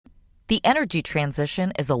The energy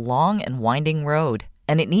transition is a long and winding road,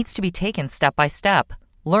 and it needs to be taken step by step.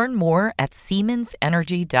 Learn more at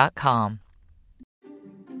SiemensEnergy.com.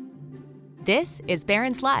 This is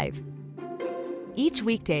Barron's Live. Each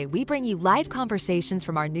weekday, we bring you live conversations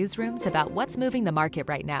from our newsrooms about what's moving the market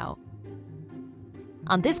right now.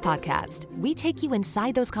 On this podcast, we take you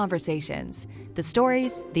inside those conversations, the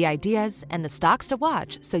stories, the ideas, and the stocks to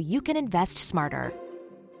watch so you can invest smarter.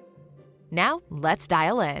 Now, let's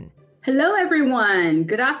dial in. Hello, everyone.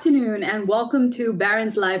 Good afternoon, and welcome to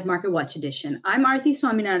Barron's Live MarketWatch edition. I'm Aarthi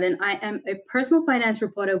Swaminathan. I am a personal finance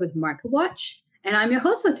reporter with MarketWatch, and I'm your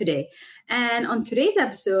host for today. And on today's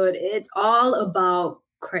episode, it's all about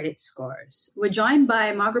credit scores. We're joined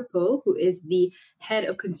by Margaret, who is the head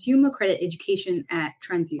of consumer credit education at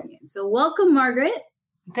TransUnion. So welcome, Margaret.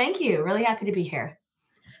 Thank you. Really happy to be here.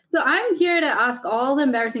 So I'm here to ask all the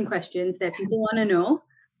embarrassing questions that people want to know,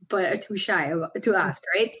 but are too shy to ask,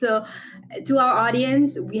 right? So to our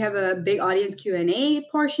audience, we have a big audience Q&A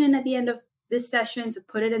portion at the end of this session. So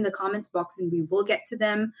put it in the comments box and we will get to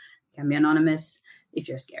them. It can be anonymous if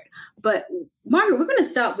you're scared. But Margaret, we're going to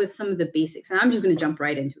start with some of the basics. And I'm just going to jump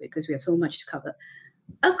right into it because we have so much to cover.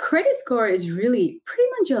 A credit score is really pretty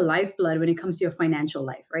much your lifeblood when it comes to your financial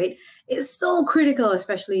life, right? It's so critical,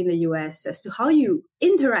 especially in the US, as to how you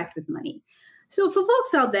interact with money. So for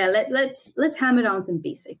folks out there, let's hammer down some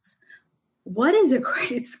basics. What is a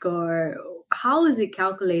credit score? How is it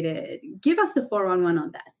calculated? Give us the 411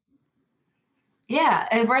 on that. Yeah,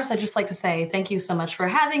 and first I'd just like to say thank you so much for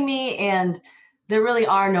having me. And there really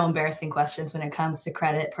are no embarrassing questions when it comes to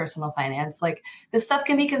credit, personal finance. Like, this stuff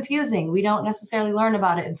can be confusing. We don't necessarily learn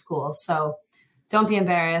about it in school. So don't be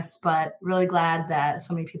embarrassed, but really glad that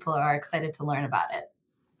so many people are excited to learn about it.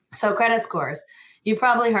 So credit scores, you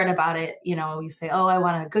probably heard about it. You know, you say, oh, I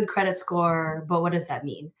want a good credit score, but what does that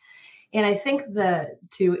mean? And I think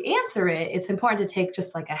to answer it, it's important to take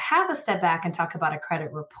just like a half a step back and talk about a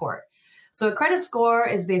credit report. So a credit score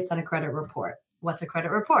is based on a credit report. What's a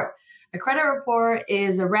credit report? A credit report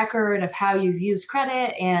is a record of how you've used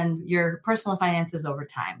credit and your personal finances over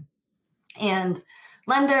time. And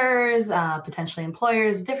lenders, potentially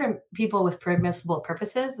employers, different people with permissible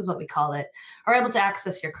purposes is what we call it, are able to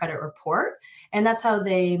access your credit report. And that's how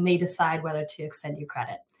they may decide whether to extend you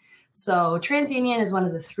credit. So TransUnion is one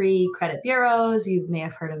of the 3 credit bureaus. You may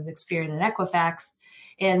have heard of Experian and Equifax.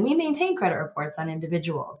 And we maintain credit reports on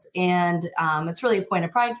individuals. And it's really a point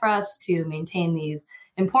of pride for us to maintain these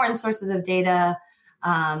important sources of data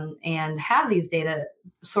and have these data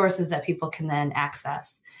sources that people can then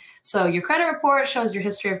access. So your credit report shows your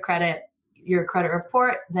history of credit. Your credit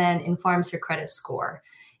report then informs your credit score.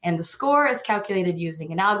 And the score is calculated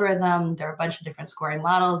using an algorithm. There are a bunch of different scoring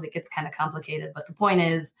models. It gets kind of complicated, but the point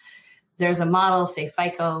is there's a model, say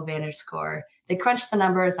FICO, Vantage Score. They crunch the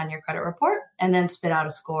numbers on your credit report and then spit out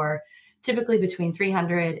a score, typically between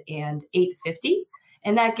 300 and 850.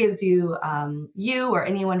 And that gives you, you or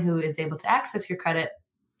anyone who is able to access your credit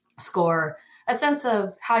score, a sense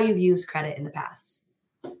of how you've used credit in the past.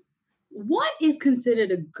 What is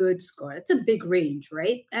considered a good score? It's a big range,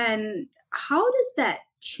 right? And how does that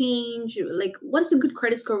change? Like, what is a good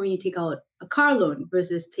credit score when you take out a car loan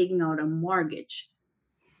versus taking out a mortgage?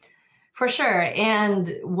 For sure.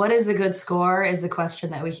 And what is a good score is a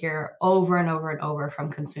question that we hear over and over and over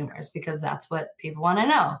from consumers because that's what people want to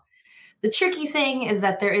know. The tricky thing is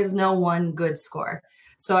that there is no one good score.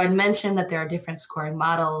 So I'd mentioned that there are different scoring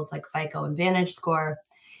models like FICO and Vantage Score,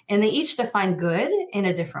 and they each define good in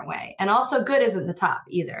a different way. And also good isn't the top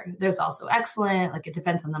either. There's also excellent, like it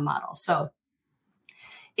depends on the model. So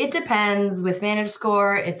it depends. With Vantage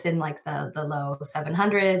Score, it's in like the low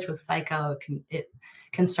 700s. With FICO, it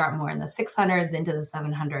can start more in the 600s into the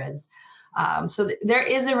 700s. So there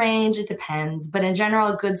is a range. It depends. But in general,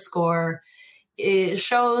 a good score, it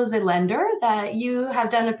shows a lender that you have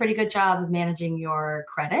done a pretty good job of managing your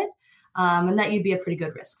credit and that you'd be a pretty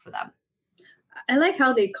good risk for them. I like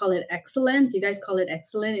how they call it excellent. You guys call it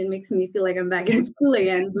excellent. It makes me feel like I'm back in school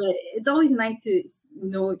again. But it's always nice to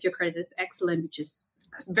know if your credit is excellent, which is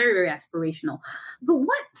very, very aspirational. But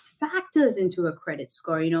what factors into a credit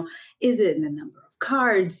score? You know, is it the number of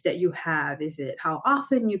cards that you have? Is it how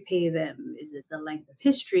often you pay them? Is it the length of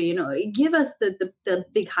history? You know, give us the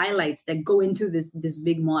big highlights that go into this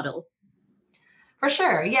big model. For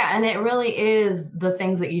sure. Yeah. And it really is the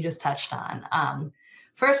things that you just touched on.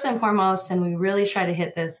 First and foremost, and we really try to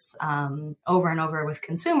hit this over and over with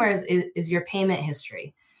consumers, is your payment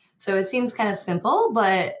history. So it seems kind of simple,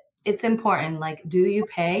 but it's important. Like, do you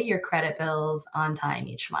pay your credit bills on time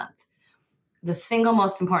each month? The single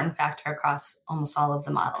most important factor across almost all of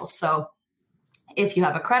the models. So If you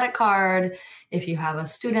have a credit card, if you have a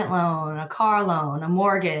student loan, a car loan, a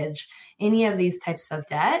mortgage, any of these types of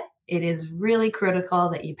debt, it is really critical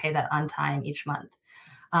that you pay that on time each month.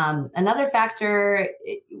 Another factor,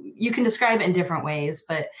 you can describe it in different ways,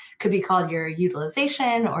 but could be called your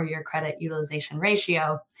utilization or your credit utilization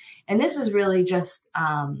ratio. And this is really just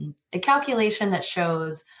a calculation that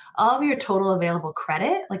shows all of your total available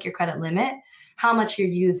credit, like your credit limit, how much you're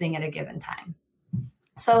using at a given time.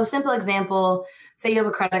 So simple example, say you have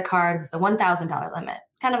a credit card with a $1,000 limit,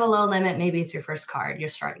 kind of a low limit. Maybe it's your first card. You're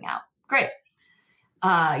starting out. Great.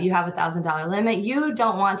 You have a $1,000 limit. You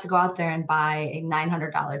don't want to go out there and buy a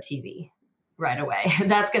 $900 TV right away.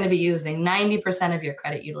 That's going to be using 90% of your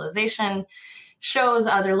credit utilization. Shows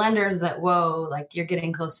other lenders that, whoa, like you're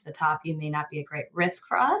getting close to the top. You may not be a great risk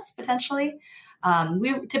for us potentially.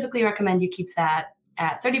 We typically recommend you keep that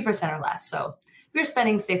at 30% or less. So if you're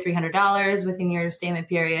spending, say, $300 within your statement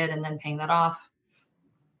period and then paying that off,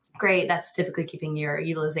 great. That's typically keeping your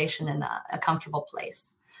utilization in a comfortable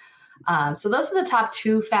place. So those are the top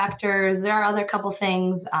two factors. There are other couple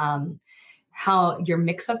things, how your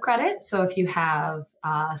mix of credit. So if you have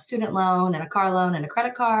a student loan and a car loan and a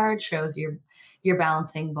credit card, shows you're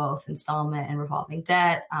balancing both installment and revolving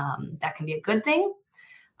debt. That can be a good thing.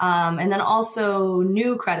 And then also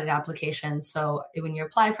new credit applications. So when you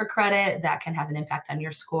apply for credit, that can have an impact on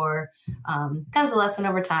your score. Tends to lessen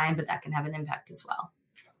over time, but that can have an impact as well.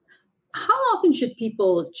 How often should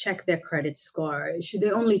people check their credit score? Should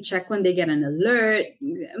they only check when they get an alert?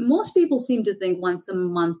 Most people seem to think once a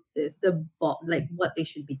month is like what they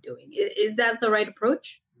should be doing. Is that the right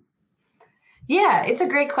approach? Yeah, it's a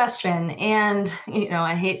great question. And,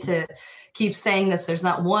 I hate to keep saying this, there's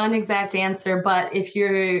not one exact answer, but if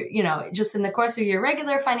you're, just in the course of your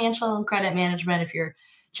regular financial and credit management, if you're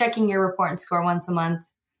checking your report and score once a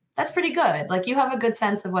month, that's pretty good. Like you have a good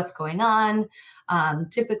sense of what's going on.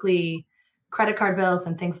 Typically, credit card bills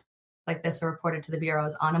and things like this are reported to the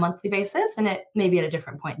bureaus on a monthly basis, and it may be at a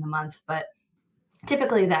different point in the month, but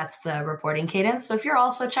typically that's the reporting cadence. So if you're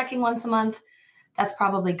also checking once a month, that's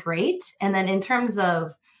probably great. And then in terms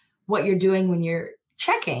of what you're doing when you're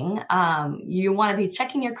checking, you want to be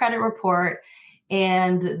checking your credit report.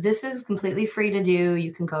 And this is completely free to do.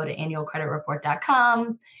 You can go to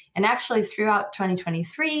annualcreditreport.com. And actually throughout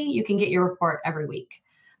 2023, you can get your report every week.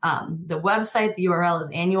 The website, the URL is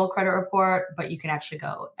Annual Credit Report, but you can actually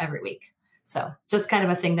go every week. So just kind of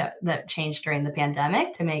a thing that changed during the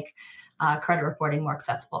pandemic to make credit reporting more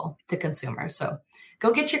accessible to consumers. So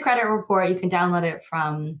go get your credit report. You can download it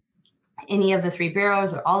from any of the three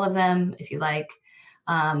bureaus or all of them if you like,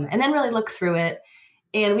 and then really look through it.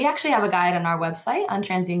 And we actually have a guide on our website on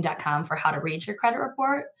TransUnion.com for how to read your credit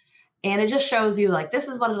report. And it just shows you like, this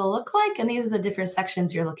is what it'll look like. And these are the different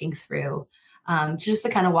sections you're looking through just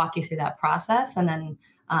to kind of walk you through that process. And then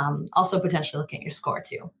also potentially looking at your score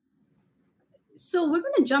too. So we're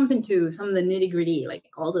going to jump into some of the nitty gritty, like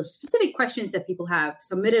all the specific questions that people have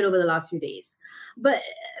submitted over the last few days. But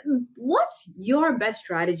what's your best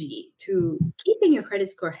strategy to keeping your credit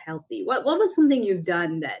score healthy? What was something you've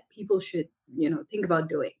done that people should, think about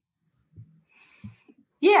doing?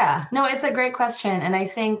 Yeah, no, it's a great question. And I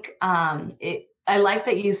think I like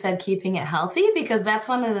that you said keeping it healthy, because that's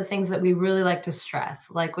one of the things that we really like to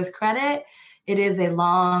stress. Like with credit, it is a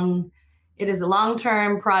long-term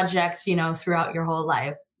project, throughout your whole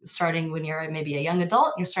life, starting when you're maybe a young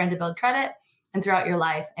adult, you're starting to build credit, and throughout your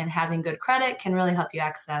life. And having good credit can really help you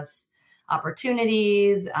access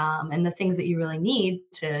opportunities and the things that you really need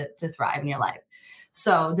to thrive in your life.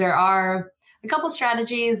 So there are a couple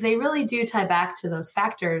strategies. They really do tie back to those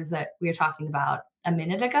factors that we were talking about a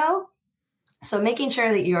minute ago. So making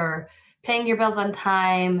sure that you're paying your bills on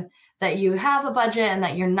time, that you have a budget, and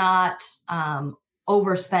that you're not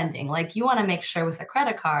overspending. Like you want to make sure with a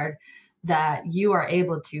credit card that you are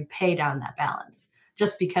able to pay down that balance.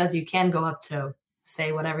 Just because you can go up to,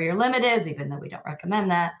 say, whatever your limit is, even though we don't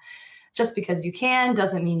recommend that, just because you can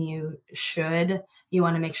doesn't mean you should. You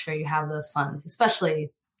want to make sure you have those funds,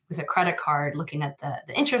 especially with a credit card, looking at the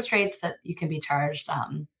interest rates that you can be charged.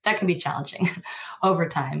 That can be challenging over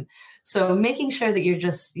time. So making sure that you're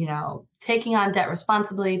just, taking on debt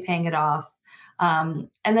responsibly, paying it off. And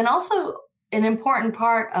then also an important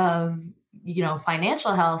part of,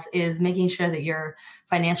 financial health is making sure that your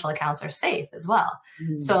financial accounts are safe as well.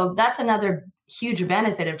 Mm-hmm. So that's another huge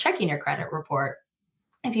benefit of checking your credit report.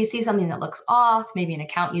 If you see something that looks off, maybe an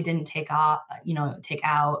account you didn't take out,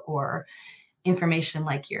 or information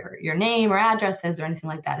like your name or addresses or anything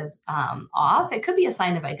like that is off, it could be a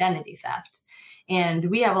sign of identity theft. And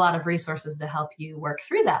we have a lot of resources to help you work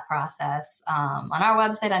through that process on our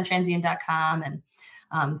website on TransUnion.com. And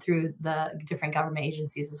through the different government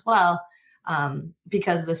agencies as well.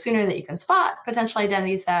 Because the sooner that you can spot potential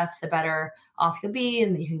identity theft, the better off you'll be,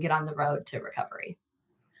 and you can get on the road to recovery.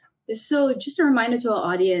 So just a reminder to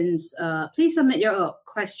our audience, please submit your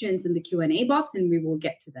questions in the Q&A box and we will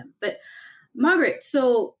get to them. But Margaret,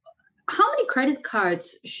 so how many credit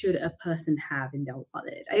cards should a person have in their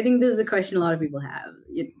wallet? I think this is a question a lot of people have.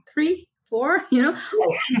 3, 4,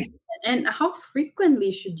 And how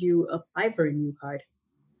frequently should you apply for a new card?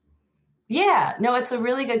 Yeah, no, it's a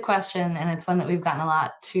really good question. And it's one that we've gotten a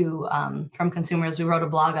lot from consumers. We wrote a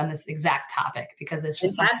blog on this exact topic because it's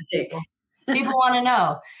just something people want to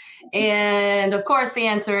know. And of course, the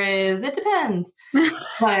answer is it depends.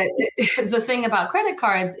 But the thing about credit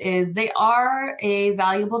cards is they are a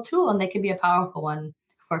valuable tool and they can be a powerful one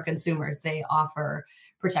for consumers. They offer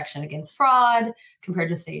protection against fraud compared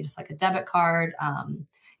to, say, just like a debit card.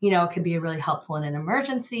 It can be really helpful in an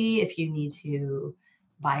emergency if you need to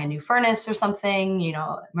buy a new furnace or something,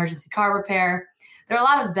 emergency car repair. There are a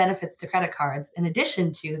lot of benefits to credit cards in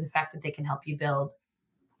addition to the fact that they can help you build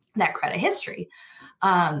that credit history.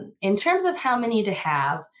 In terms of how many to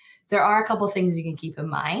have, there are a couple of things you can keep in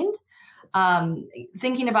mind.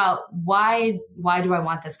 Thinking about why do I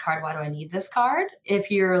want this card? Why do I need this card?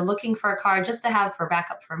 If you're looking for a card just to have for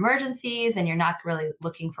backup for emergencies and you're not really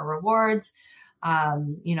looking for rewards,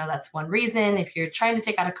 that's one reason. If you're trying to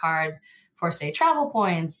take out a card for, say, travel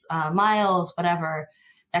points, miles, whatever,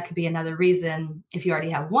 that could be another reason, if you already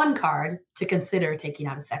have one card, to consider taking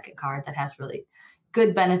out a second card that has really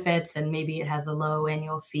good benefits and maybe it has a low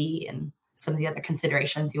annual fee and some of the other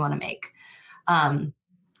considerations you want to make.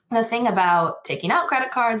 The thing about taking out credit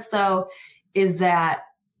cards, though, is that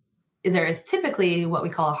there is typically what we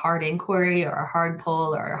call a hard inquiry or a hard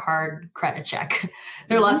pull or a hard credit check.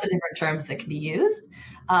 There are lots of different terms that can be used.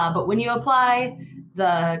 But when you apply,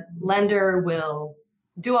 the lender will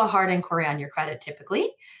do a hard inquiry on your credit typically.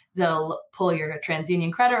 They'll pull your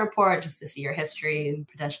TransUnion credit report just to see your history and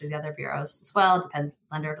potentially the other bureaus as well. It depends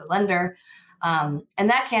lender to lender. And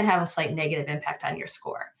that can have a slight negative impact on your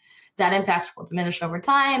score. That impact will diminish over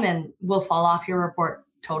time and will fall off your report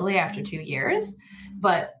totally after 2 years.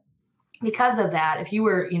 But because of that, if you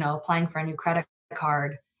were, applying for a new credit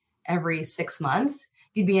card every 6 months,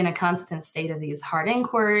 you'd be in a constant state of these hard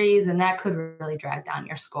inquiries, and that could really drag down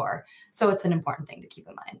your score. So it's an important thing to keep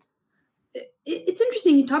in mind. It's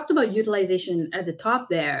interesting. You talked about utilization at the top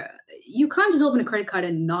there. You can't just open a credit card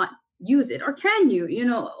and not use it, or can you?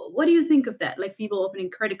 What do you think of that? Like people opening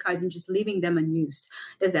credit cards and just leaving them unused.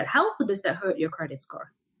 Does that help or does that hurt your credit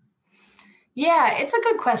score? Yeah, it's a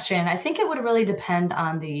good question. I think it would really depend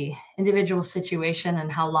on the individual situation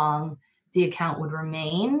and how long the account would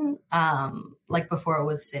remain, like before it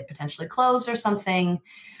was potentially closed or something.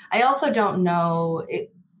 I also don't know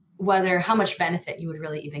how much benefit you would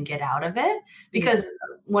really even get out of it, because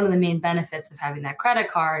one of the main benefits of having that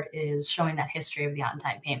credit card is showing that history of the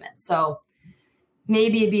on-time payments. So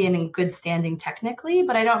maybe it'd be in good standing technically,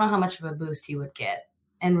 but I don't know how much of a boost you would get.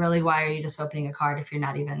 And really, why are you just opening a card if you're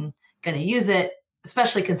not even going to use it,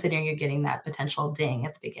 especially considering you're getting that potential ding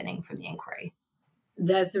at the beginning from the inquiry?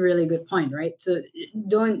 That's a really good point, right? So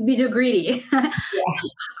don't be too greedy. Yeah.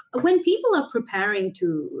 When people are preparing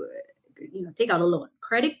to, take out a loan,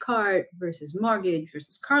 credit card versus mortgage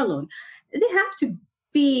versus car loan, they have to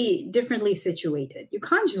be differently situated. You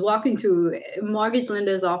can't just walk into a mortgage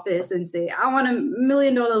lender's office and say, I want $1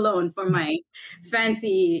 million loan for my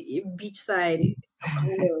fancy beachside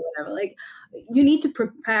or whatever. Like, you need to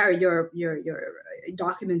prepare your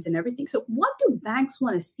documents and everything. So what do banks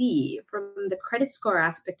want to see from the credit score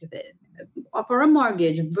aspect of it for a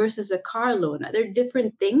mortgage versus a car loan? Are there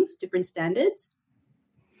different things, different standards?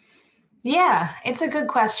 Yeah, it's a good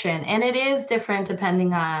question. And it is different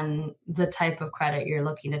depending on the type of credit you're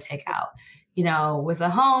looking to take out. With a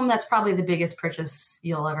home, that's probably the biggest purchase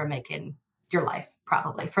you'll ever make in your life,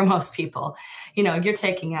 probably for most people. You're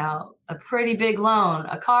taking out a pretty big loan.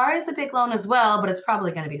 A car is a big loan as well, but it's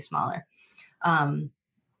probably going to be smaller. And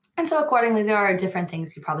so accordingly, there are different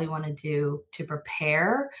things you probably want to do to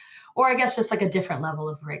prepare, or I guess just like a different level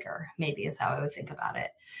of rigor, maybe is how I would think about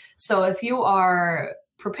it. So if you are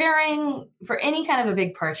preparing for any kind of a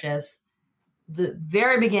big purchase, the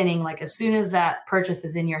very beginning, like as soon as that purchase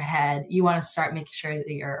is in your head, you want to start making sure that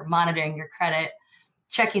you're monitoring your credit,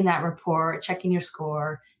 checking that report, checking your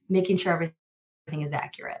score, making sure everything is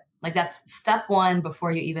accurate. Like that's step one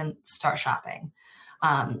before you even start shopping.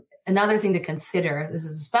 Another thing to consider, this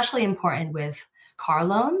is especially important with car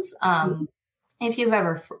loans, if you've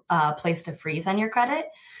ever placed a freeze on your credit,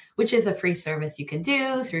 which is a free service you can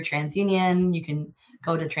do through TransUnion. You can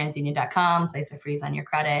go to transunion.com, place a freeze on your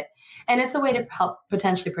credit, and it's a way to help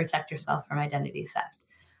potentially protect yourself from identity theft.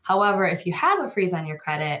 However, if you have a freeze on your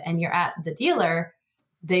credit and you're at the dealer,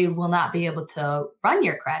 they will not be able to run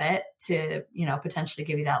your credit to, potentially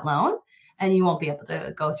give you that loan. And you won't be able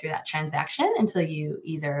to go through that transaction until you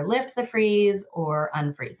either lift the freeze or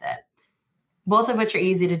unfreeze it. Both of which are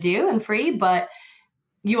easy to do and free, but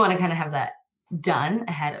you want to kind of have that done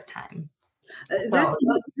ahead of time.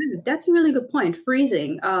 That's a really good point.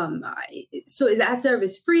 Freezing. So is that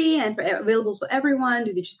service free and available for everyone?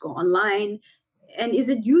 Do they just go online? And is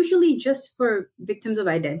it usually just for victims of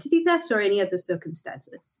identity theft or any other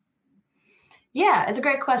circumstances? Yeah, it's a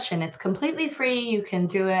great question. It's completely free. You can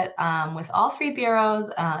do it with all three bureaus,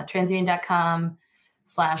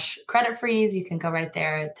 transunion.com/credit freeze. You can go right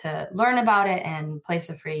there to learn about it and place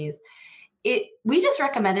a freeze. We just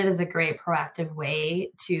recommend it as a great proactive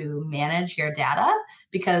way to manage your data,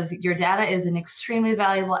 because your data is an extremely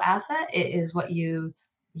valuable asset. It is what you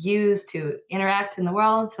use to interact in the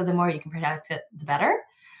world. So the more you can protect it, the better.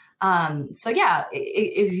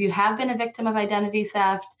 If you have been a victim of identity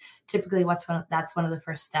theft, typically that's one of the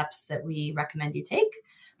first steps that we recommend you take,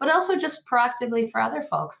 but also just proactively for other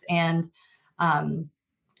folks. And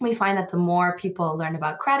we find that the more people learn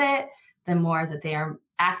about credit, the more that they are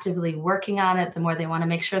actively working on it, the more they want to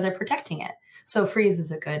make sure they're protecting it. So freeze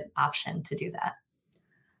is a good option to do that.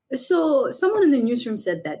 So someone in the newsroom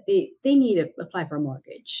said that they need to apply for a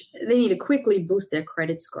mortgage. They need to quickly boost their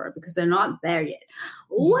credit score because they're not there yet.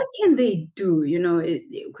 What can they do?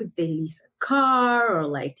 Could they lease a car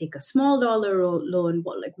or take a small dollar loan?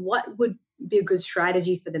 What would be a good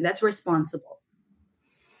strategy for them that's responsible?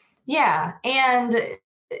 Yeah. And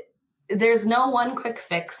there's no one quick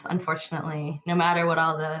fix, unfortunately, no matter what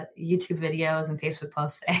all the YouTube videos and Facebook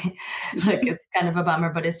posts say. It's kind of a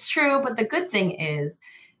bummer, but it's true. But the good thing is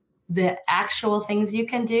the actual things you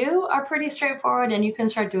can do are pretty straightforward, and you can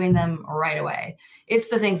start doing them right away. It's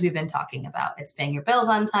the things we've been talking about. It's paying your bills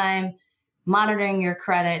on time, monitoring your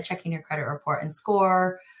credit, checking your credit report and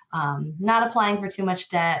score, not applying for too much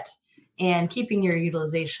debt, and keeping your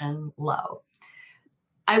utilization low.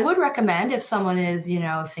 I would recommend, if someone is,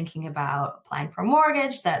 thinking about applying for a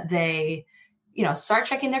mortgage, that they, start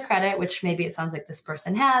checking their credit, which maybe it sounds like this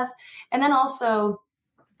person has, and then also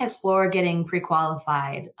explore getting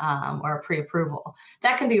pre-qualified or pre-approval.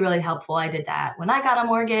 That can be really helpful. I did that when I got a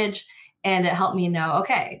mortgage, and it helped me know,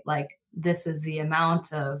 okay, this is the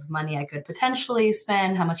amount of money I could potentially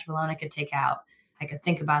spend, how much of a loan I could take out. I could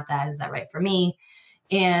think about that. Is that right for me?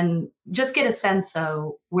 And just get a sense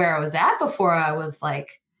of where I was at before I was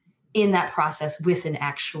in that process with an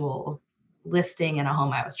actual listing and a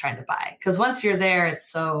home I was trying to buy. Because once you're there, it's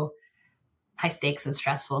so high stakes and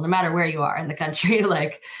stressful, no matter where you are in the country.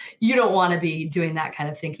 You don't want to be doing that kind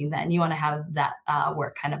of thinking then. You want to have that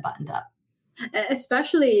work kind of buttoned up.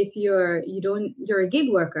 Especially if you're a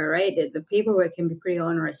gig worker, right? The paperwork can be pretty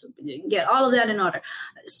onerous. So you get all of that in order.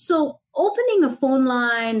 So opening a phone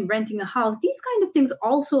line, renting a house, these kind of things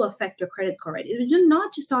also affect your credit score, right? It's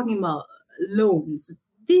not just talking about loans.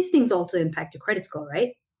 These things also impact your credit score,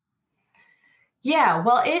 right? Yeah,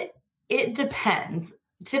 well, it depends.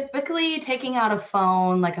 Typically, taking out a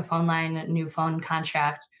phone, like a phone line, a new phone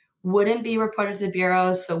contract, wouldn't be reported to the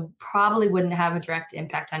bureaus, so probably wouldn't have a direct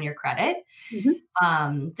impact on your credit.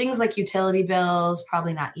 Mm-hmm. Things like utility bills,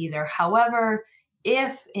 probably not either. However,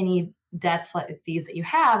 if any debts like these that you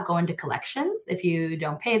have go into collections, if you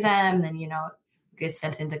don't pay them, then, get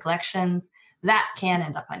sent into collections, that can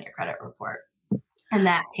end up on your credit report. And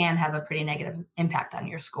that can have a pretty negative impact on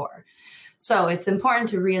your score. So it's important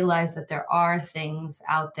to realize that there are things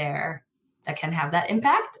out there that can have that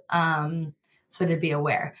impact. So to be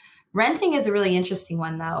aware. Renting is a really interesting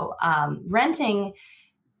one, though. Renting,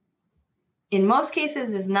 in most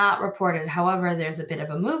cases, is not reported. However, there's a bit of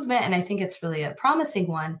a movement, and I think it's really a promising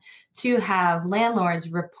one, to have landlords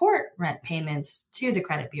report rent payments to the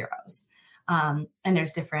credit bureaus. And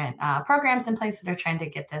there's different programs in place that are trying to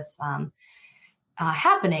get this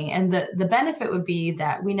happening. And the benefit would be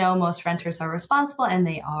that we know most renters are responsible and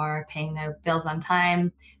they are paying their bills on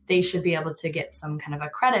time. They should be able to get some kind of a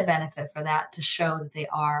credit benefit for that to show that they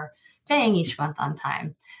are paying each month on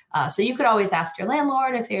time. So you could always ask your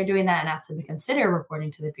landlord if they are doing that and ask them to consider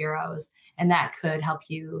reporting to the bureaus. And that could help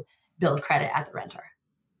you build credit as a renter.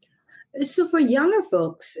 So for younger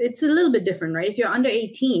folks, it's a little bit different, right? If you're under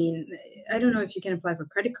 18, I don't know if you can apply for a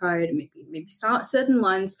credit card, maybe certain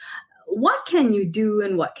ones. What can you do,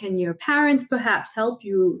 and what can your parents perhaps help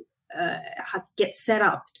you get set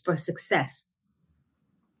up for success?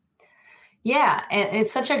 Yeah, and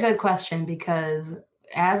it's such a good question because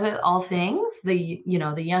as with all things, the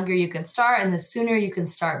younger you can start and the sooner you can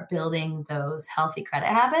start building those healthy credit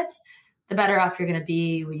habits, the better off you're going to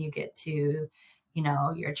be when you get to,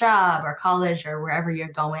 your job or college or wherever you're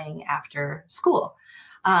going after school.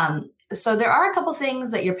 So there are a couple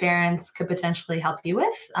things that your parents could potentially help you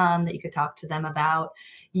with that you could talk to them about.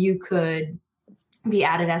 You could be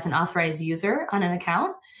added as an authorized user on an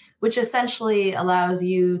account, which essentially allows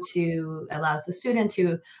the student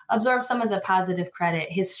to absorb some of the positive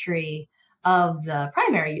credit history of the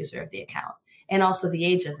primary user of the account and also the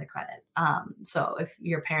age of the credit. So if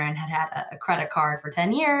your parent had a credit card for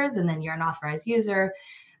 10 years and then you're an authorized user,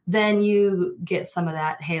 then you get some of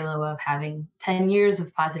that halo of having 10 years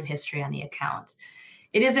of positive history on the account.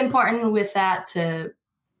 It is important with that to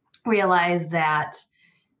realize that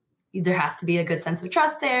there has to be a good sense of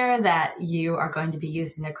trust there, that you are going to be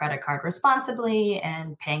using the credit card responsibly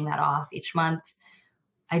and paying that off each month,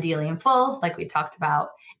 ideally in full, like we talked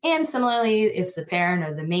about. And similarly, if the parent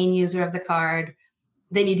or the main user of the card,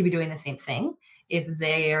 they need to be doing the same thing. If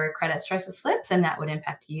their credit stresses slip, then that would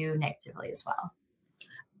impact you negatively as well.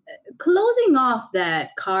 Closing off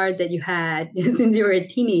that card that you had since you were a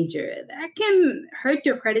teenager, that can hurt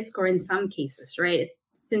your credit score in some cases, right?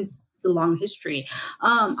 Since it's a long history.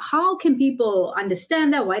 How can people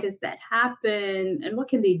understand that? Why does that happen? And what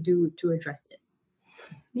can they do to address it?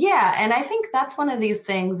 Yeah, and I think that's one of these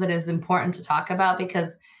things that is important to talk about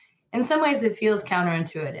because in some ways it feels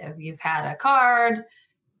counterintuitive. You've had a card,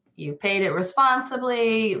 you paid it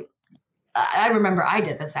responsibly. I remember I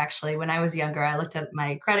did this actually when I was younger. I looked at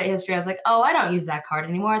my credit history. I was like, oh, I don't use that card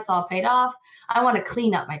anymore. It's all paid off. I want to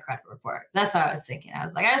clean up my credit report. That's what I was thinking. I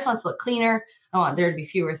was like, I just want it to look cleaner. I want there to be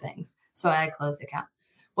fewer things. So I closed the account.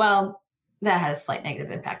 Well, that had a slight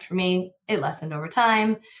negative impact for me. It lessened over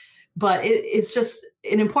time. But it's just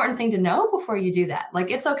an important thing to know before you do that. Like,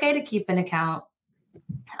 it's okay to keep an account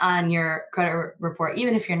on your credit report,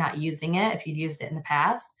 even if you're not using it, if you've used it in the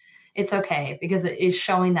past. It's okay because it is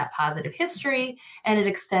showing that positive history and it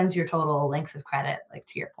extends your total length of credit, like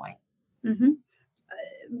to your point. Mm-hmm.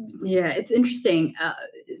 Yeah, it's interesting.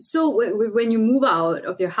 So when you move out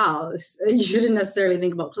of your house, you shouldn't necessarily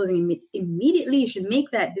think about closing immediately. You should make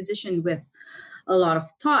that decision with a lot of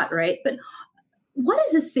thought, right? But what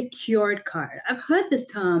is a secured card? I've heard this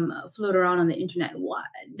term float around on the internet. What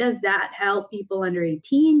does that help people under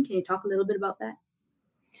 18? Can you talk a little bit about that?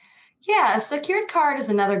 Yeah, a secured card is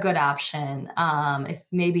another good option. If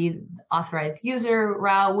maybe authorized user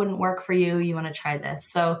route wouldn't work for you, you want to try this.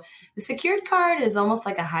 So the secured card is almost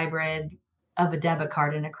like a hybrid of a debit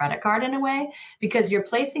card and a credit card in a way, because you're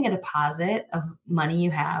placing a deposit of money you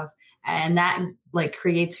have, and that like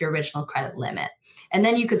creates your original credit limit. And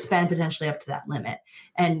then you could spend potentially up to that limit.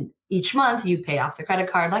 And each month you pay off the credit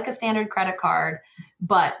card like a standard credit card,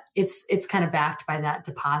 but it's kind of backed by that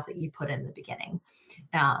deposit you put in the beginning.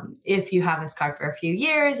 If you have this card for a few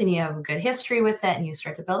years and you have a good history with it and you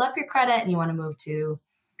start to build up your credit and you want to move to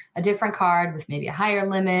a different card with maybe a higher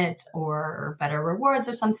limit or better rewards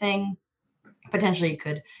or something, potentially you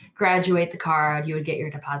could graduate the card, you would get your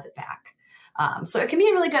deposit back. So it can be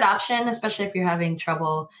a really good option, especially if you're having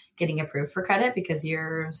trouble getting approved for credit because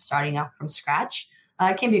you're starting off from scratch.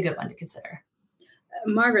 It can be a good one to consider.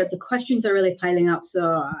 Margaret, the questions are really piling up.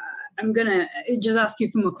 So I'm going to just ask you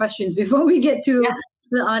a few more questions before we get to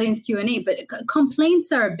the audience Q&A. But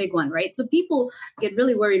complaints are a big one, right? So people get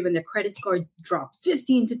really worried when their credit score drops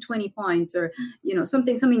 15 to 20 points or,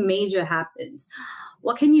 something major happens.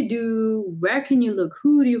 What can you do? Where can you look?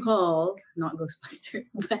 Who do you call? Not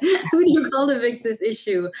Ghostbusters, but who do you call to fix this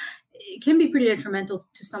issue? It can be pretty detrimental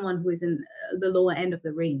to someone who is in the lower end of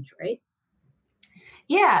the range, right?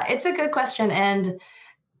 Yeah, it's a good question. And,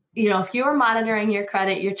 if you're monitoring your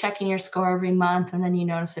credit, you're checking your score every month and then you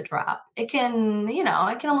notice a drop, it can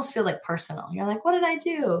almost feel like personal. You're like, what did I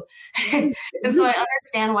do? And so I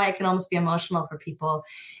understand why it can almost be emotional for people.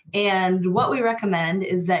 And what we recommend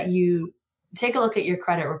is that you take a look at your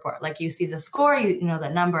credit report. Like you see the score, you know the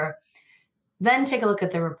number, then take a look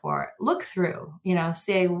at the report, look through,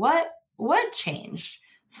 say what changed?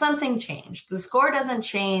 Something changed. The score doesn't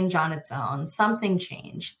change on its own. Something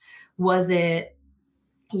changed. Was it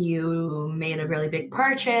you made a really big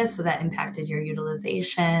purchase, so that impacted your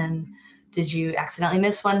utilization? Did you accidentally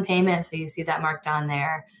miss one payment, so you see that marked on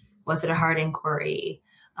there? Was it a hard inquiry?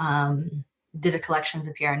 Did the collections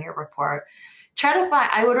appear on your report?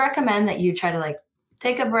 I would recommend that you try to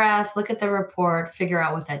take a breath, look at the report, figure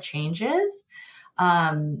out what that change is,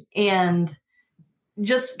 and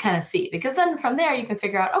just kind of see, because then from there you can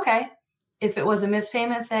figure out, okay, if it was a missed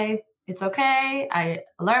payment, say It's okay. I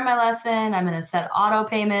learned my lesson. I'm going to set auto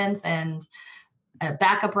payments and a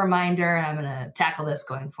backup reminder, and I'm going to tackle this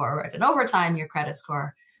going forward. And over time, your credit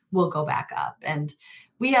score will go back up. And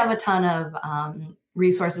we have a ton of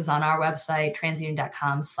resources on our website,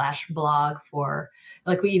 TransUnion.com/blog for,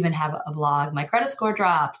 like, we even have a blog, my credit score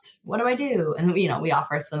dropped. What do I do? And, we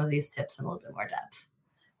offer some of these tips in a little bit more depth.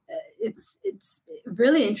 It's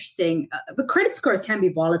really interesting, but credit scores can be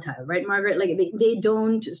volatile, right, Margaret? Like they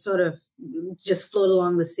don't sort of just float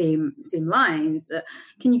along the same lines.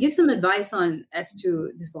 Can you give some advice on as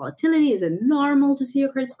to this volatility? Is it normal to see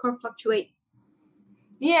your credit score fluctuate?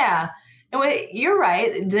 Yeah, you're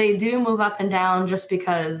right. They do move up and down just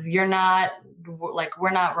because we're not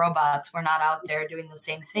robots. We're not out there doing the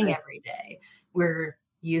same thing every day. We're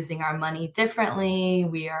using our money differently.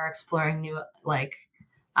 We are exploring new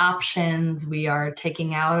options. We are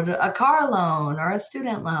taking out a car loan or a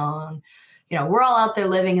student loan. We're all out there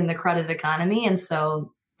living in the credit economy. And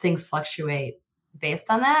so things fluctuate based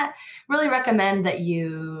on that. Really recommend that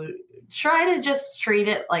you try to just treat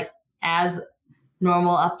it like as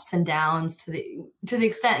normal ups and downs to the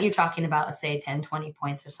extent you're talking about, say 10, 20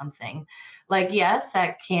 points or something. Yes,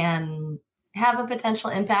 that can have a potential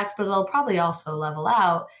impact, but it'll probably also level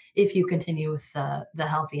out if you continue with the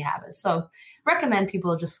healthy habits. So recommend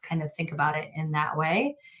people just kind of think about it in that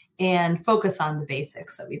way and focus on the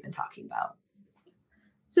basics that we've been talking about.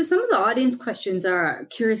 So some of the audience questions are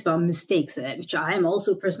curious about mistakes, which I am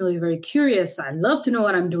also personally very curious. I love to know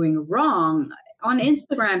what I'm doing wrong. On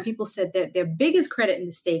Instagram, people said that their biggest credit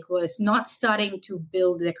mistake was not starting to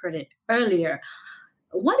build their credit earlier.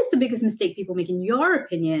 What is the biggest mistake people make, in your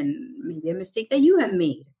opinion? Maybe a mistake that you have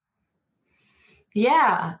made?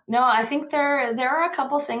 Yeah, no, I think there are a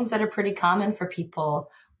couple things that are pretty common for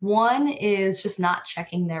people. One is just not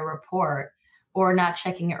checking their report or not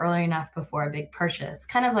checking it early enough before a big purchase.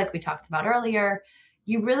 Kind of like we talked about earlier,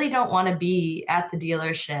 you really don't want to be at the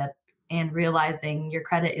dealership and realizing your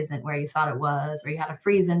credit isn't where you thought it was, or you had a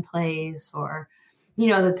freeze in place, or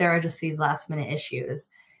that there are just these last minute issues.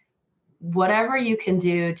 Whatever you can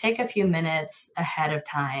do, take a few minutes ahead of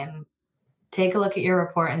time, take a look at your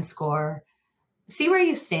report and score, see where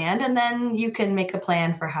you stand, and then you can make a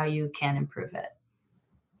plan for how you can improve it.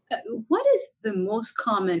 What is the most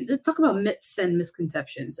common, let's talk about myths and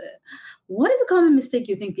misconceptions. What is a common mistake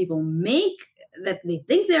you think people make that they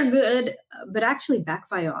think they're good, but actually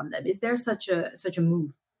backfire on them? Is there such a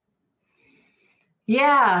move?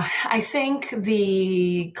 Yeah, I think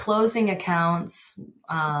the closing accounts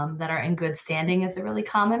that are in good standing is a really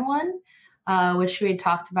common one, which we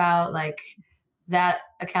talked about, that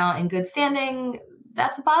account in good standing,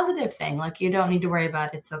 that's a positive thing. You don't need to worry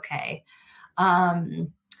about it. It's okay. I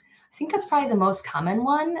think that's probably the most common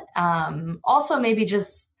one. Also, maybe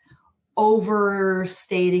just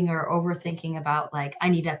overstating or overthinking about I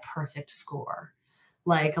need a perfect score.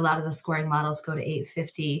 A lot of the scoring models go to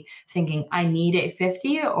 850 thinking I need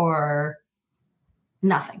 850 or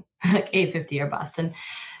nothing, 850 or bust. And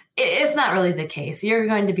it's not really the case. You're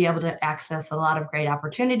going to be able to access a lot of great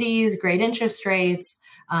opportunities, great interest rates.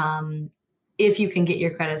 If you can get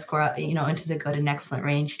your credit score, into the good and excellent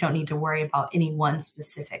range, you don't need to worry about any one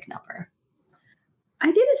specific number.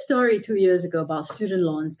 I did a story 2 years ago about student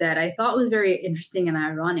loans that I thought was very interesting and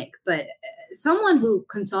ironic, but someone who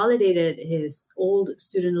consolidated his old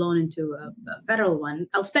student loan into a federal one,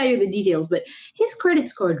 I'll spare you the details, but his credit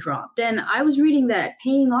score dropped. And I was reading that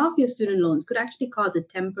paying off your student loans could actually cause a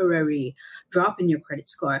temporary drop in your credit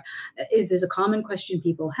score. Is this a common question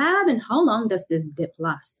people have? And how long does this dip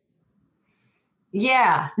last?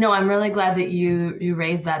 Yeah, no, I'm really glad that you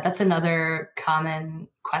raised that. That's another common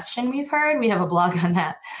question we've heard. We have a blog on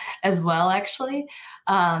that as well, actually.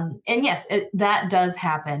 And yes, that does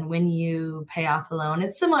happen when you pay off the loan.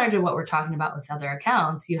 It's similar to what we're talking about with other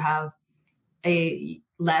accounts. You have a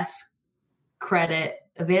less credit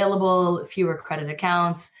available, fewer credit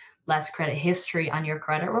accounts, less credit history on your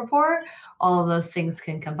credit report. All of those things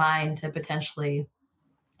can combine to potentially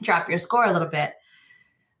drop your score a little bit.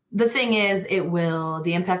 The thing is,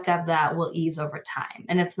 the impact of that will ease over time.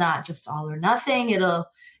 And it's not just all or nothing.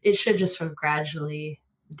 It should just sort of gradually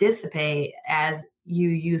dissipate as you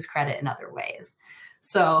use credit in other ways.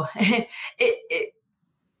 So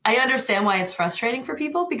I understand why it's frustrating for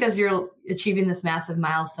people, because you're achieving this massive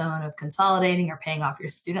milestone of consolidating or paying off your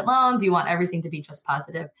student loans. You want everything to be just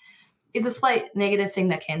positive. It's a slight negative thing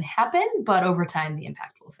that can happen, but over time, the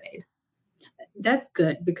impact will fade. That's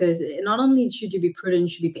good, because not only should you be prudent, you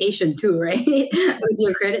should be patient too, right? With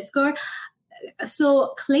your credit score.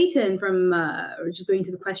 So Clayton from just going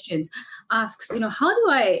to the questions asks, how do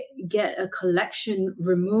I get a collection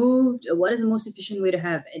removed? What is the most efficient way to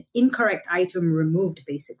have an incorrect item removed,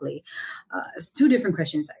 basically? It's two different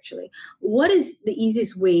questions, actually. What is the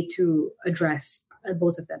easiest way to address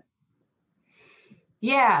both of them?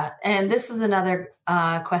 Yeah, and this is another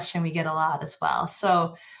question we get a lot as well.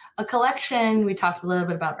 So a collection, we talked a little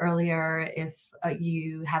bit about earlier, if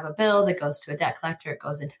you have a bill that goes to a debt collector, it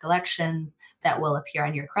goes into collections, that will appear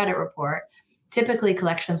on your credit report. Typically,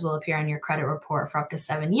 collections will appear on your credit report for up to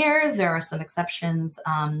 7 years. There are some exceptions,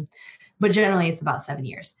 but generally it's about 7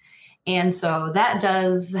 years. And so that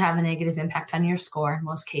does have a negative impact on your score in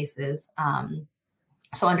most cases.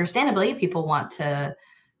 So understandably, people want to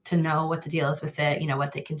know what the deal is with it,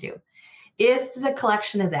 what they can do. If the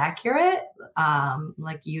collection is accurate,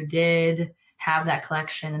 like you did have that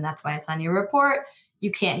collection and that's why it's on your report,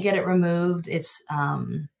 you can't get it removed. It's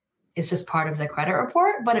just part of the credit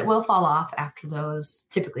report, but it will fall off after those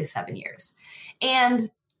typically 7 years. And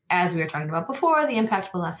as we were talking about before, the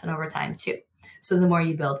impact will lessen over time too. So the more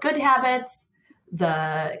you build good habits,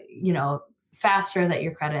 the faster that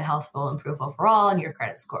your credit health will improve overall and your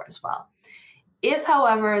credit score as well. If,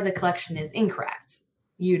 however, the collection is incorrect,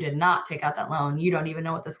 you did not take out that loan, you don't even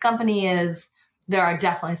know what this company is, there are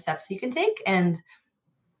definitely steps you can take. And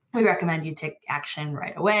we recommend you take action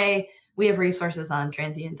right away. We have resources on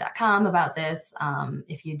TransUnion.com about this.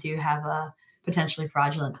 If you do have a potentially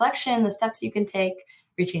fraudulent collection, the steps you can take,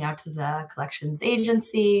 reaching out to the collections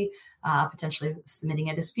agency, potentially submitting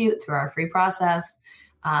a dispute through our free process.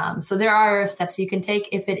 So there are steps you can take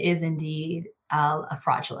if it is indeed a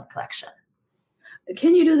fraudulent collection.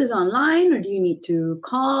 Can you do this online, or do you need to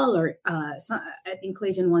call? Or I think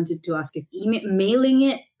Clayton wanted to ask if mailing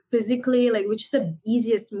it physically, which is the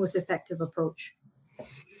easiest, most effective approach?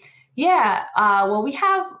 Yeah, well, we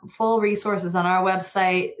have full resources on our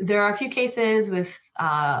website. There are a few cases with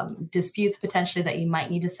disputes potentially that you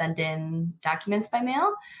might need to send in documents by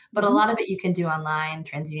mail, but a lot of it you can do online,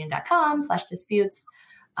 transunion.com/disputes.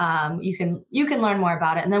 You can learn more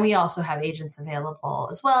about it. And then we also have agents available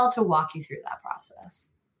as well to walk you through that process.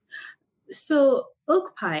 So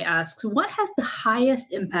Oak Pie asks, what has the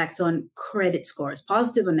highest impact on credit scores,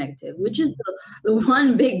 positive or negative? Which is the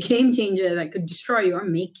one big game changer that could destroy you or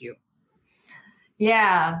make you?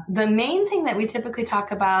 Yeah, the main thing that we typically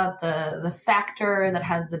talk about, the factor that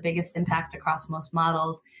has the biggest impact across most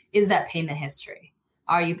models, is that payment history.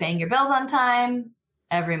 Are you paying your bills on time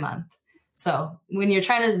every month? So when you're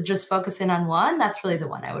trying to just focus in on one, that's really the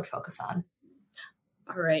one I would focus on.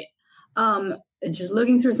 All right. Just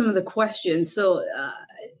looking through some of the questions. So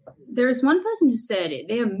there's one person who said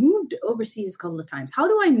they have moved overseas a couple of times. How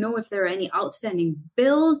do I know if there are any outstanding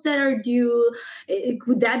bills that are due?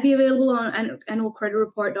 Would that be available on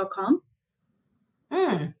annualcreditreport.com?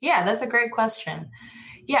 Yeah, that's a great question.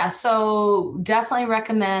 Yeah, so definitely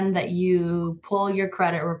recommend that you pull your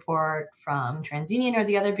credit report from TransUnion or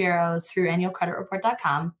the other bureaus through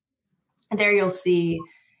annualcreditreport.com. And there you'll see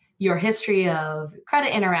your history of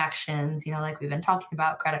credit interactions, like we've been talking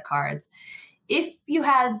about, credit cards. If you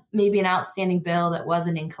had maybe an outstanding bill that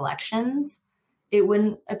wasn't in collections, it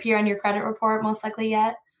wouldn't appear on your credit report most likely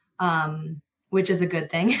yet, which is a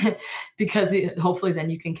good thing because hopefully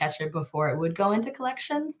then you can catch it before it would go into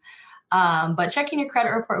collections. But checking your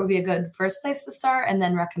credit report would be a good first place to start, and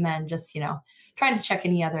then recommend just, trying to check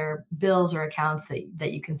any other bills or accounts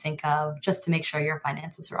that you can think of just to make sure your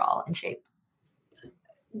finances are all in shape.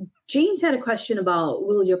 James had a question about,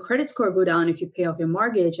 will your credit score go down if you pay off your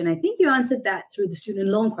mortgage? And I think you answered that through the student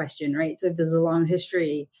loan question, right? So if there's a long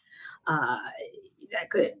history, that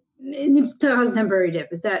could cause a temporary dip.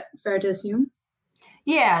 Is that fair to assume?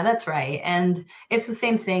 Yeah, that's right. And it's the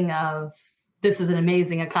same thing of, this is an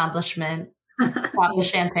amazing accomplishment. Pop the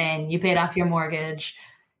champagne, you paid off your mortgage.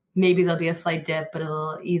 Maybe there'll be a slight dip, but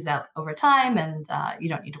it'll ease out over time, and you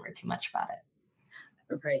don't need to worry too much about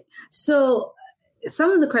it. Right. So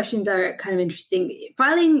some of the questions are kind of interesting.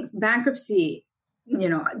 Filing bankruptcy,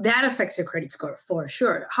 that affects your credit score for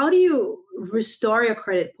sure. How do you restore your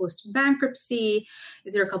credit post-bankruptcy?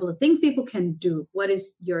 Is there a couple of things people can do? What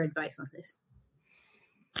is your advice on this?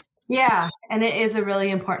 Yeah, and it is a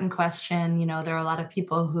really important question. There are a lot of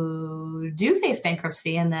people who do face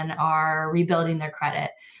bankruptcy and then are rebuilding their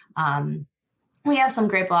credit. We have some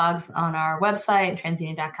great blogs on our website,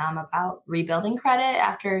 transunion.com, about rebuilding credit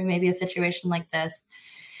after maybe a situation like this.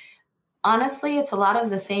 Honestly, it's a lot of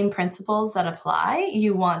the same principles that apply.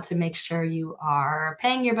 You want to make sure you are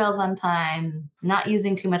paying your bills on time, not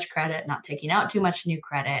using too much credit, not taking out too much new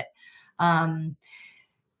credit,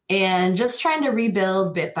 and just trying to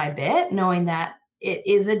rebuild bit by bit, knowing that it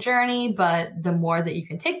is a journey, but the more that you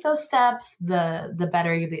can take those steps, the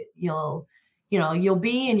better you'll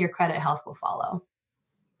be, and your credit health will follow.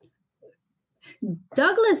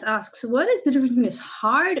 Douglas asks, what is the difference between a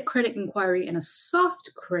hard credit inquiry and a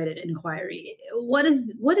soft credit inquiry? What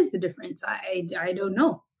is the difference? I don't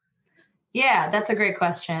know. Yeah, that's a great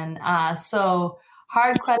question. So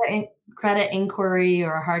hard credit inquiry,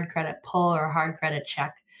 or a hard credit pull, or a hard credit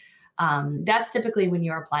check, that's typically when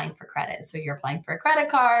you're applying for credit. So you're applying for a credit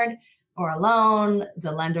card or a loan.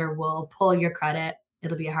 The lender will pull your credit.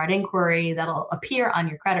 It'll be a hard inquiry that'll appear on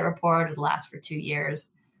your credit report. It'll last for 2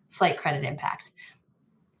 years. Slight credit impact.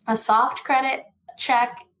 A soft credit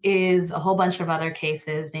check is a whole bunch of other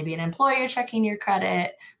cases, maybe an employer checking your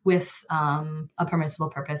credit with a permissible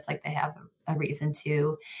purpose, like they have a reason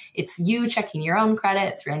to. It's you checking your own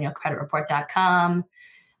credit through annualcreditreport.com.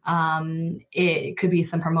 It could be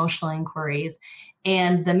some promotional inquiries.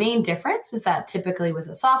 And the main difference is that typically with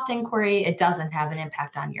a soft inquiry, it doesn't have an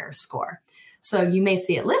impact on your score. So you may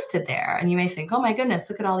see it listed there and you may think, oh my goodness,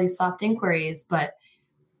 look at all these soft inquiries, but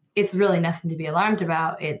it's really nothing to be alarmed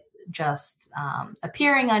about. It's just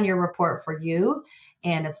appearing on your report for you,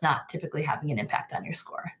 and it's not typically having an impact on your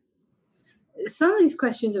score. Some of these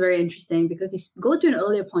questions are very interesting because they go to an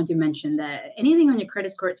earlier point you mentioned that anything on your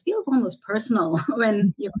credit score, it feels almost personal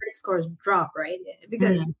when your credit scores drop, right?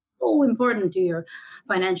 Because it's so important to your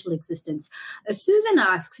financial existence. Susan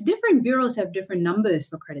asks, different bureaus have different numbers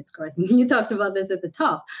for credit scores. And you talked about this at the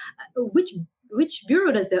top. Which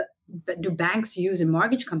bureau do banks use and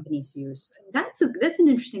mortgage companies use? That's an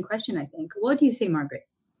interesting question, I think. What do you say, Margaret?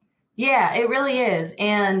 Yeah, it really is.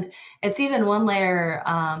 And it's even one layer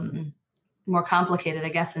more complicated, I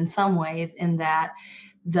guess, in some ways, in that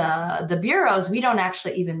the bureaus, we don't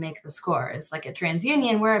actually even make the scores. Like at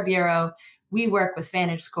TransUnion, we're a bureau. We work with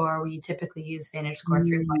VantageScore. We typically use VantageScore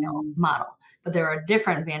 3.0 model, but there are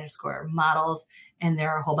different VantageScore models, and there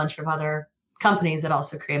are a whole bunch of other companies that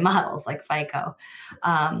also create models like FICO.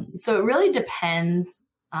 So it really depends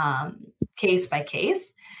case by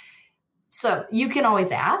case. So you can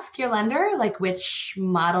always ask your lender, like, which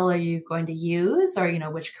model are you going to use, or,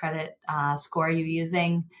 which credit score are you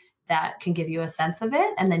using that can give you a sense of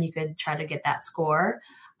it. And then you could try to get that score.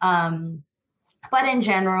 But in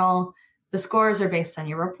general, the scores are based on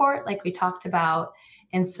your report, like we talked about.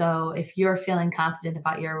 And so if you're feeling confident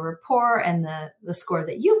about your report and the score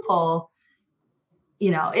that you pull,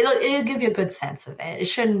 it'll give you a good sense of it. It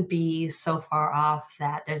shouldn't be so far off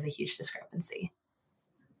that there's a huge discrepancy.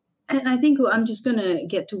 And I think I'm just going to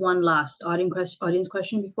get to one last audience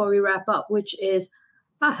question before we wrap up, which is,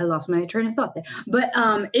 I lost my train of thought there. But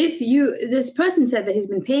this person said that he's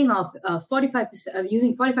been paying off 45%,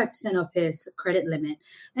 using 45% of his credit limit,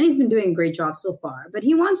 and he's been doing a great job so far. But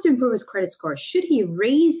he wants to improve his credit score. Should he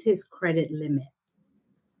raise his credit limit?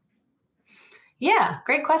 Yeah,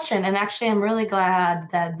 great question. And actually, I'm really glad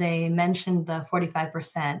that they mentioned the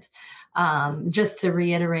 45%. Just to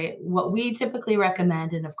reiterate what we typically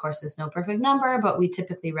recommend, and of course, there's no perfect number, but we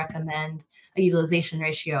typically recommend a utilization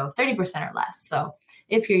ratio of 30% or less. So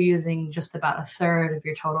if you're using just about a third of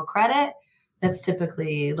your total credit, that's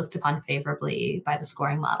typically looked upon favorably by the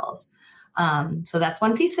scoring models. So that's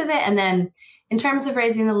one piece of it. And then in terms of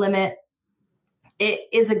raising the limit, it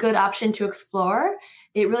is a good option to explore.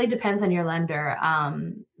 It really depends on your lender.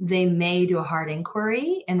 They may do a hard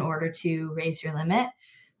inquiry in order to raise your limit.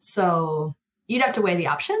 So you'd have to weigh the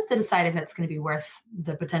options to decide if it's going to be worth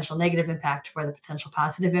the potential negative impact for the potential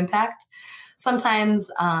positive impact.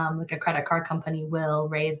 Sometimes like a credit card company will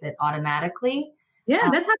raise it automatically. Yeah,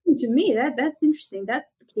 that happened to me. That's interesting.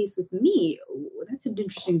 That's the case with me. That's an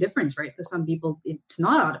interesting difference, right? For some people, it's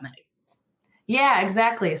not automatic. Yeah,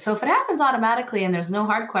 exactly. So if it happens automatically and there's no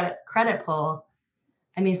hard credit pull,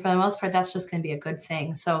 I mean, for the most part, that's just going to be a good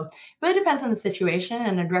thing. So it really depends on the situation,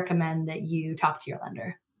 and I'd recommend that you talk to your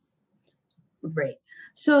lender. Great.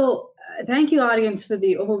 So thank you, audience, for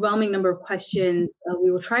the overwhelming number of questions.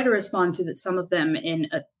 We will try to respond to some of them in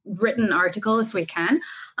a written article if we can.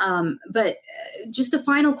 But just a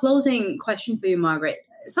final closing question for you, Margaret.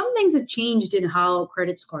 Some things have changed in how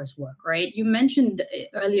credit scores work, right? You mentioned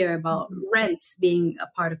earlier about rents being a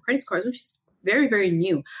part of credit scores, which is very, very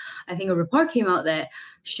new. I think a report came out that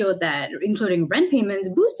showed that including rent payments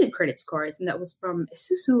boosted credit scores, and that was from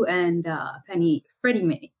Isuzu and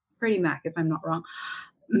Freddie Mac, if I'm not wrong.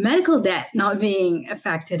 Medical debt not being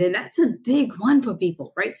affected, and that's a big one for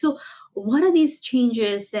people, right? So what are these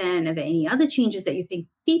changes, and are there any other changes that you think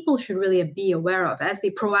people should really be aware of as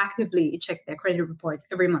they proactively check their credit reports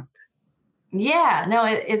every month? Yeah, no,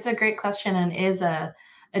 it's a great question, and is a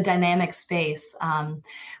a dynamic space.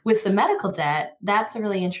 With the medical debt, that's a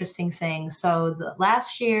really interesting thing. So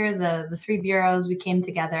last year, the three bureaus, we came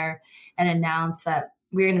together and announced that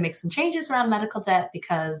we're going to make some changes around medical debt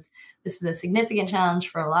because this is a significant challenge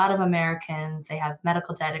for a lot of Americans. They have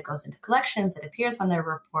medical debt. It goes into collections. It appears on their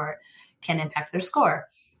report, can impact their score.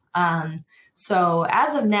 So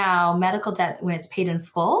as of now, medical debt, when it's paid in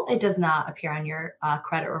full, it does not appear on your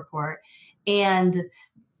credit report. And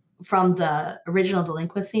from the original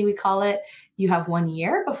delinquency, we call it, you have 1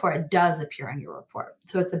 year before it does appear on your report.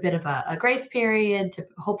 So it's a bit of a grace period to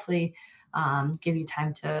hopefully give you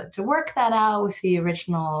time to work that out with the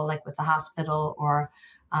original, like with the hospital or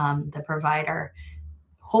the provider.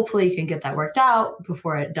 Hopefully you can get that worked out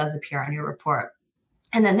before it does appear on your report.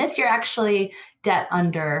 And then this year, actually, debt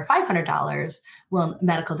under $500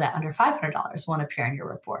 medical debt under $500 won't appear on your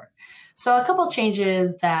report. So a couple of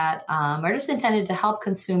changes that are just intended to help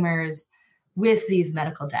consumers with these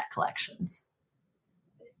medical debt collections.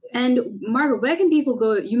 And Margaret, where can people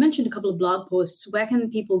go? You mentioned a couple of blog posts. Where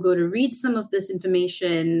can people go to read some of this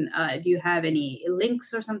information? Do you have any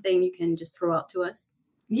links or something you can just throw out to us?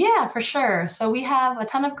 Yeah, for sure. So we have a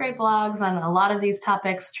ton of great blogs on a lot of these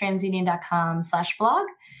topics, transunion.com/blog,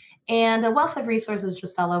 and a wealth of resources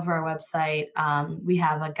just all over our website. We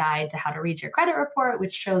have a guide to how to read your credit report,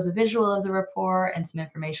 which shows a visual of the report and some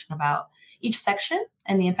information about each section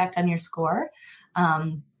and the impact on your score.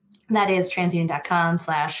 That is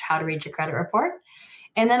transunion.com/how to read your credit report.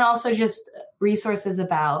 And then also just resources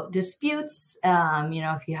about disputes.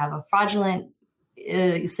 If you have a fraudulent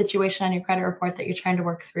situation on your credit report that you're trying to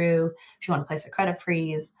work through, if you want to place a credit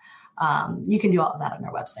freeze, you can do all of that on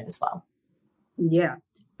our website as well. Yeah,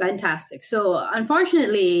 fantastic. So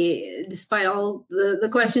unfortunately, despite all the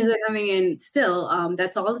questions that are coming in still,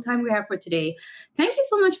 that's all the time we have for today. Thank you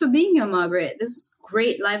so much for being here, Margaret. This is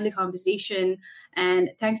great, lively conversation.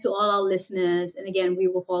 And thanks to all our listeners. And again, we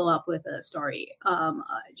will follow up with a story,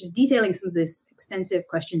 just detailing some of these extensive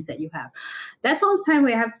questions that you have. That's all the time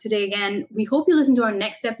we have today. Again, we hope you listen to our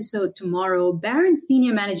next episode tomorrow. Barron's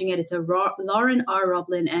Senior Managing Editor, Lauren R.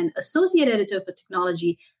 Roblin, and Associate Editor for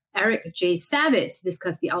Technology, Eric J. Savitz,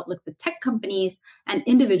 discuss the outlook for tech companies and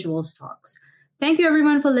individual stocks. Thank you,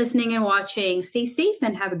 everyone, for listening and watching. Stay safe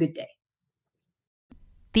and have a good day.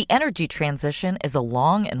 The energy transition is a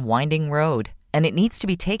long and winding road, and it needs to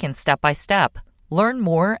be taken step by step. Learn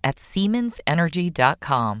more at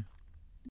SiemensEnergy.com.